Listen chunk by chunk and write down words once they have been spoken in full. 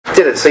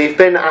Dillon, so you've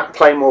been at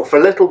Plainmoor for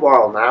a little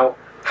while now.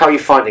 How are you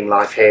finding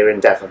life here in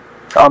Devon?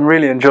 I'm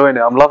really enjoying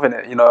it. I'm loving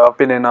it. You know, I've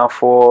been here now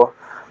for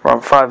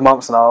around 5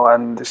 months now,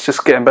 and it's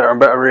just getting better and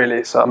better,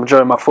 really. So I'm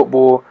enjoying my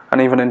football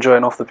and even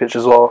enjoying off the pitch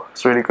as well.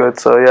 It's really good.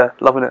 So yeah,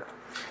 loving it.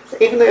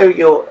 Even though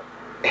you're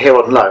here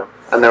on loan,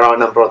 and there are a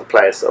number of other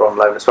players that are on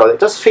loan as well, it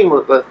does seem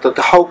that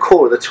the whole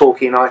core of the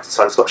Torquay United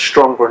side has got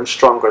stronger and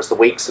stronger as the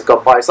weeks have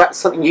gone by. Is that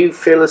something you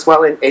feel as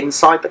well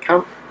inside the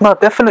camp? No,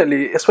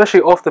 definitely,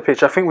 especially off the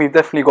pitch. I think we've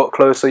definitely got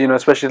closer, you know,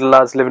 especially the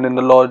lads living in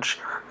the lodge.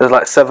 There's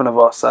like 7 of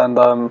us, and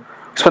we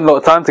spend a lot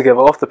of time together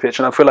off the pitch,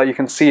 and I feel like you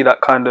can see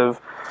that kind of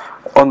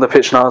on the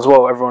pitch now as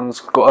well. Everyone's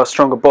got a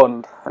stronger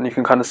bond, and you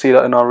can kind of see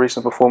that in our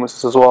recent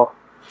performances as well.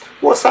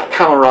 What's that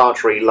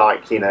camaraderie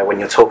like, you know, when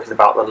you're talking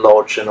about the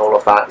lodge and all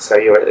of that? So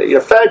you're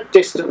a fair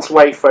distance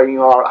away from where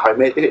you are at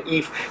home.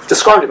 You've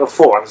described it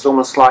before, and it's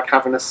almost like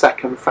having a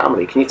second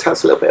family. Can you tell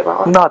us a little bit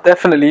about that? No,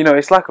 definitely. You know,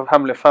 it's like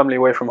having a family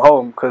away from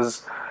home,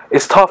 because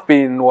it's tough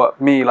being,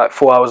 like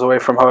 4 hours away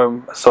from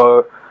home.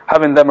 So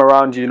having them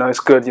around you, you know, it's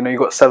good. You know, you've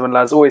got 7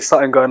 lads, always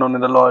something going on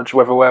in the lodge,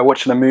 whether we're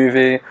watching a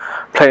movie,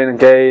 playing a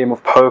game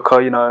of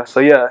poker, you know. So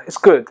yeah, it's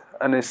good,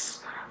 and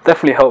it's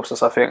definitely helps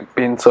us, I think,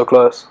 being so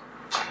close.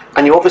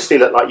 And you obviously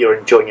look like you're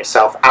enjoying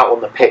yourself out on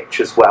the pitch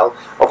as well.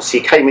 Obviously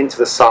you came into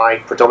the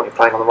side predominantly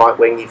playing on the right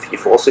wing.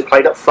 You've also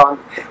played up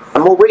front,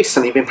 and more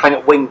recently you've been playing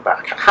at wing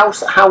back. How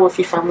have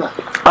you found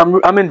that?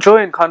 I'm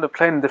enjoying kind of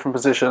playing in different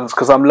positions,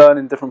 because I'm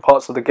learning different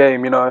parts of the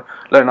game, you know,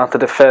 learning how to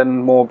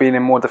defend more, being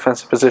in more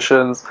defensive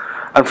positions.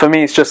 And for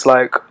me it's just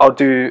like I'll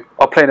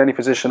play in any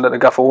position that the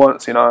gaffer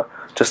wants, you know,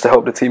 just to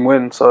help the team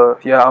win. So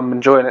yeah, I'm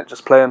enjoying it,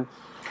 just playing.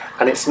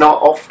 And it's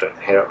not often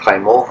here at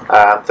Plainmoor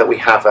that we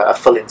have a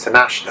full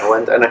international,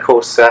 and of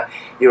course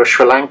you're a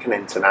Sri Lankan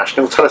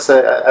international. Tell us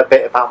a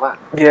bit about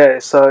that. Yeah,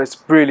 so it's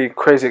really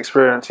crazy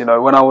experience. You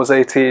know, when I was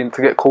 18,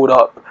 to get called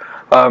up,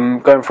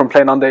 going from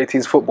playing under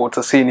 18s football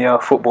to senior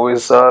football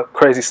is a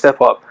crazy step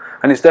up,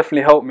 and it's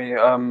definitely helped me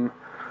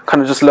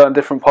kind of just learn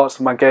different parts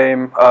of my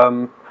game,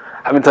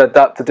 having to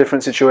adapt to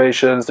different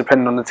situations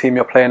depending on the team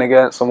you're playing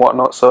against and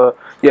whatnot. So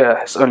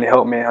yeah, it's only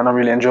helped me, and I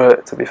really enjoy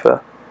it, to be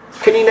fair.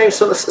 Can you name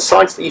some of the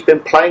sides that you've been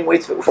playing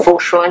with for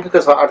Sri Lanka?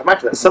 Because I'd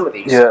imagine that some of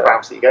these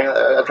rounds that you're going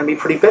are going to be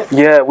pretty big.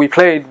 Yeah,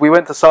 we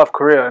went to South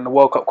Korea in the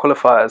World Cup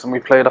qualifiers, and we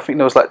played, I think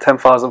there was like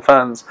 10,000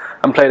 fans,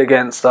 and played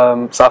against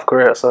South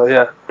Korea. So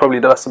yeah, probably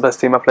that's the best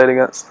team I played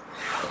against.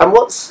 And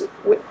what's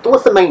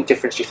the main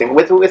difference, do you think,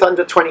 with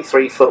under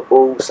 23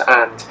 footballs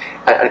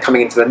and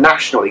coming into the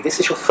National League? This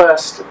is your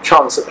first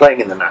chance at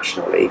playing in the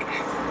National League.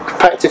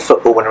 Competitive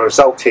football, when a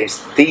result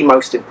is the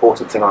most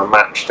important thing on a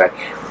match day,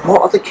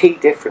 what are the key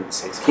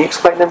differences? Can you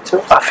explain them to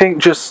us? I think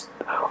just,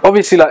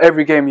 obviously, like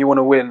every game you want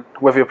to win,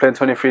 whether you're playing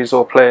 23s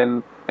or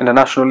playing in the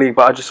National League,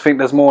 but I just think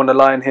there's more on the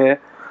line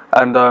here.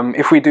 And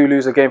if we do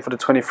lose a game for the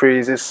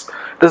 23s,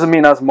 it doesn't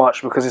mean as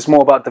much, because it's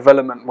more about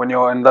development when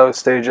you're in those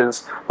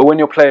stages. But when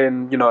you're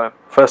playing, you know,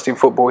 first team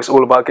football, it's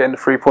all about getting the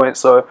 3 points.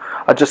 So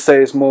I just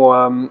say it's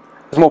more,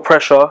 there's more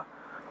pressure,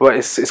 but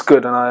it's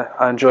good, and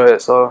I enjoy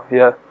it. So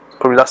yeah,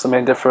 probably that's the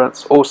main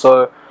difference.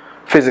 Also,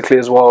 physically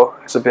as well,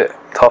 it's a bit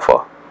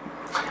tougher.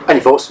 And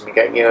you've also been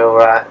getting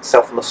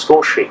yourself on the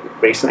score sheet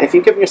recently. Have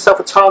you given yourself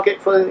a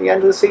target for the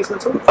end of the season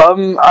at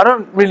all? I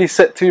don't really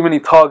set too many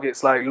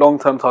targets, like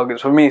long-term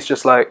targets. For me, it's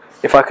just like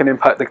if I can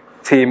impact the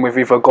team with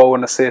either goal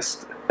and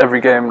assist every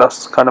game,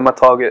 that's kind of my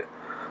target.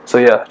 So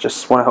yeah,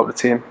 just want to help the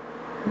team.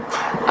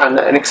 And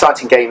an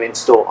exciting game in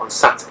store on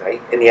Saturday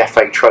in the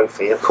FA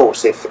Trophy. Of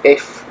course, if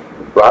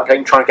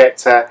we're trying to get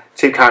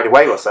too carried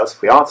away with ourselves,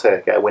 if we are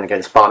to get a win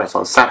against Barnet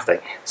on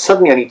Saturday,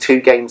 suddenly only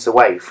 2 games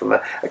away from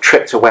a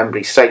trip to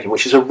Wembley Stadium,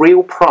 which is a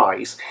real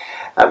prize,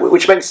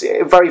 which makes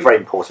it very, very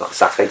important on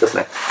Saturday,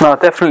 doesn't it? No,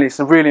 definitely. It's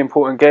a really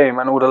important game,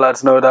 and all the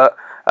lads know that.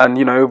 And,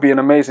 you know, it'll be an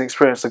amazing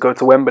experience to go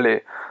to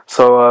Wembley.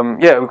 So,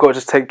 yeah, we've got to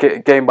just take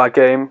it game by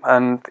game,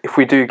 and if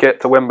we do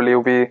get to Wembley,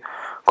 it'll be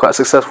quite a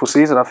successful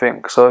season, I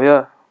think. So,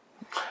 yeah,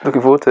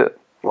 looking forward to it.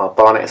 Well,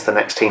 Barnet is the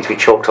next team to be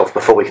chalked off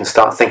before we can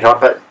start thinking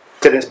about it.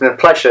 Dillon, it's been a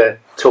pleasure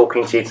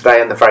talking to you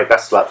today, and the very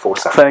best of luck for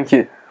Saturday. Thank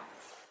you.